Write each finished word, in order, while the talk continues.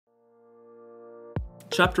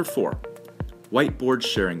Chapter 4, Whiteboard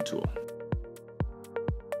Sharing Tool.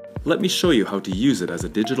 Let me show you how to use it as a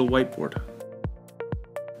digital whiteboard.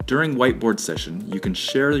 During Whiteboard session, you can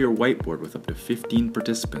share your whiteboard with up to 15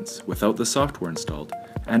 participants without the software installed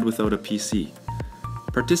and without a PC.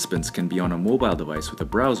 Participants can be on a mobile device with a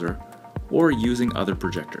browser or using other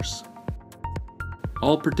projectors.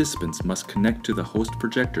 All participants must connect to the host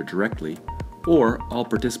projector directly, or all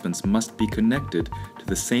participants must be connected to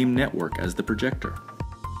the same network as the projector.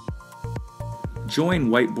 Join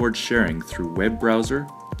Whiteboard sharing through web browser,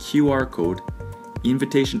 QR code,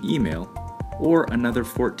 invitation email, or another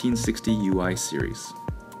 1460 UI series.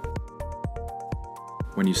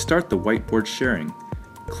 When you start the whiteboard sharing,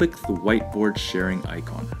 click the Whiteboard Sharing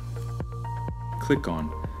icon. Click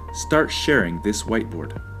on Start Sharing this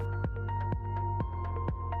whiteboard.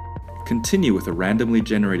 Continue with a randomly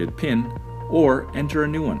generated pin or enter a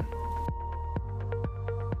new one.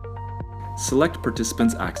 Select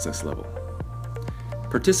Participants Access Level.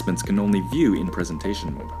 Participants can only view in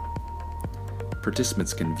presentation mode.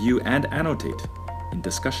 Participants can view and annotate in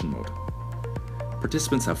discussion mode.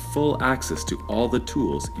 Participants have full access to all the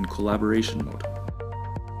tools in collaboration mode.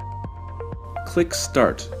 Click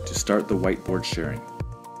Start to start the whiteboard sharing.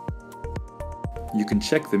 You can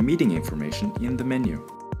check the meeting information in the menu.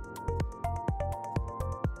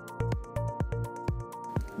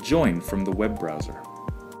 Join from the web browser.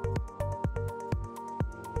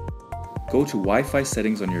 Go to Wi-Fi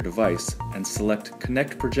settings on your device and select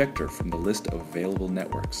Connect Projector from the list of available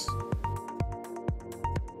networks.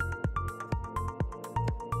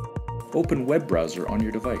 Open web browser on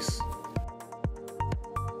your device.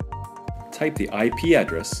 Type the IP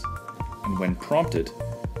address, and when prompted,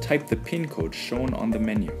 type the PIN code shown on the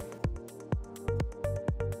menu.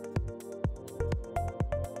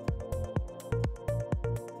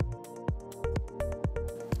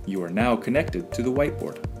 You are now connected to the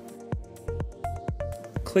whiteboard.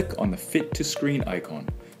 Click on the Fit to Screen icon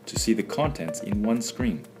to see the contents in one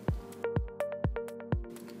screen.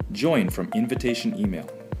 Join from invitation email.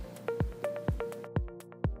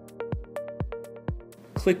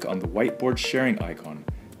 Click on the Whiteboard Sharing icon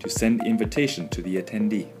to send invitation to the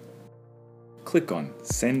attendee. Click on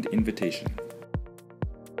Send Invitation.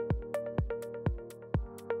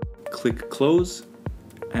 Click Close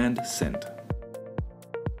and Send.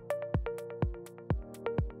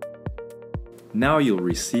 Now you'll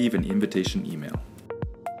receive an invitation email.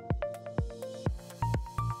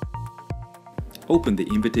 Open the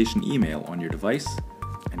invitation email on your device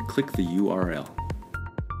and click the URL.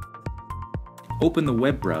 Open the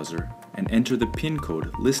web browser and enter the PIN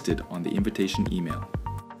code listed on the invitation email.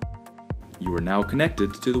 You are now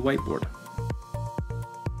connected to the whiteboard.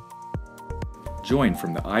 Join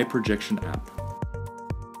from the iProjection app.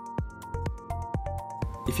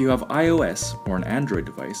 If you have iOS or an Android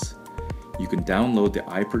device, you can download the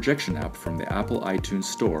iProjection app from the Apple iTunes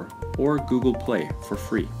Store or Google Play for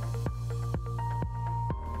free.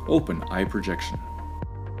 Open iProjection.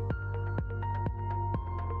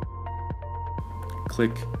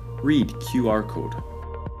 Click Read QR Code.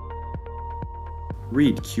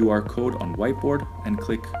 Read QR code on whiteboard and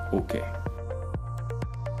click OK.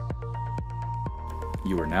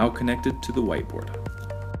 You are now connected to the whiteboard.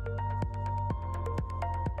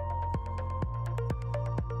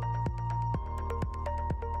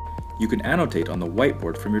 You can annotate on the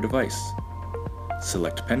whiteboard from your device.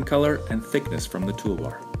 Select pen color and thickness from the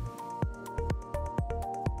toolbar.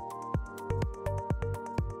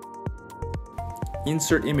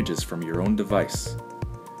 Insert images from your own device.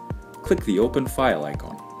 Click the Open File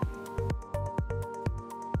icon.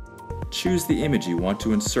 Choose the image you want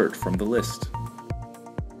to insert from the list.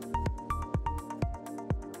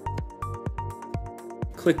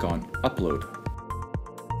 Click on Upload.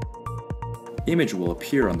 Image will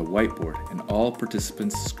appear on the whiteboard in all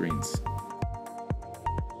participants' screens.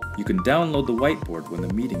 You can download the whiteboard when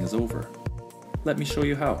the meeting is over. Let me show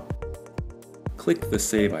you how. Click the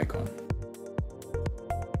Save icon.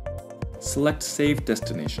 Select Save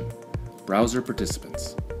Destination, Browser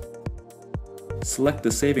Participants. Select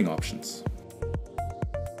the saving options.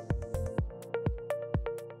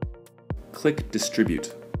 Click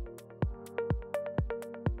Distribute.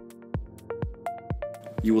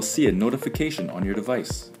 You will see a notification on your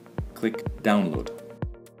device. Click Download.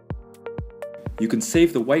 You can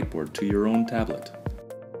save the whiteboard to your own tablet.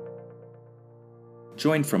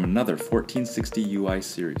 Join from another 1460 UI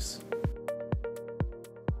series.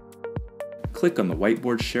 Click on the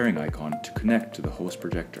Whiteboard Sharing icon to connect to the host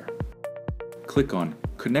projector. Click on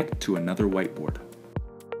Connect to another whiteboard.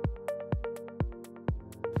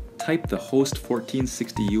 Type the host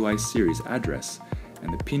 1460 UI series address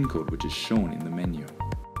and the PIN code which is shown in the menu.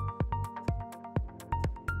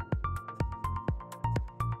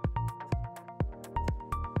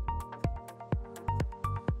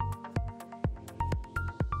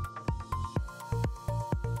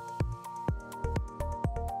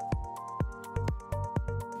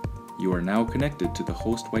 You are now connected to the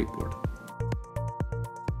host whiteboard.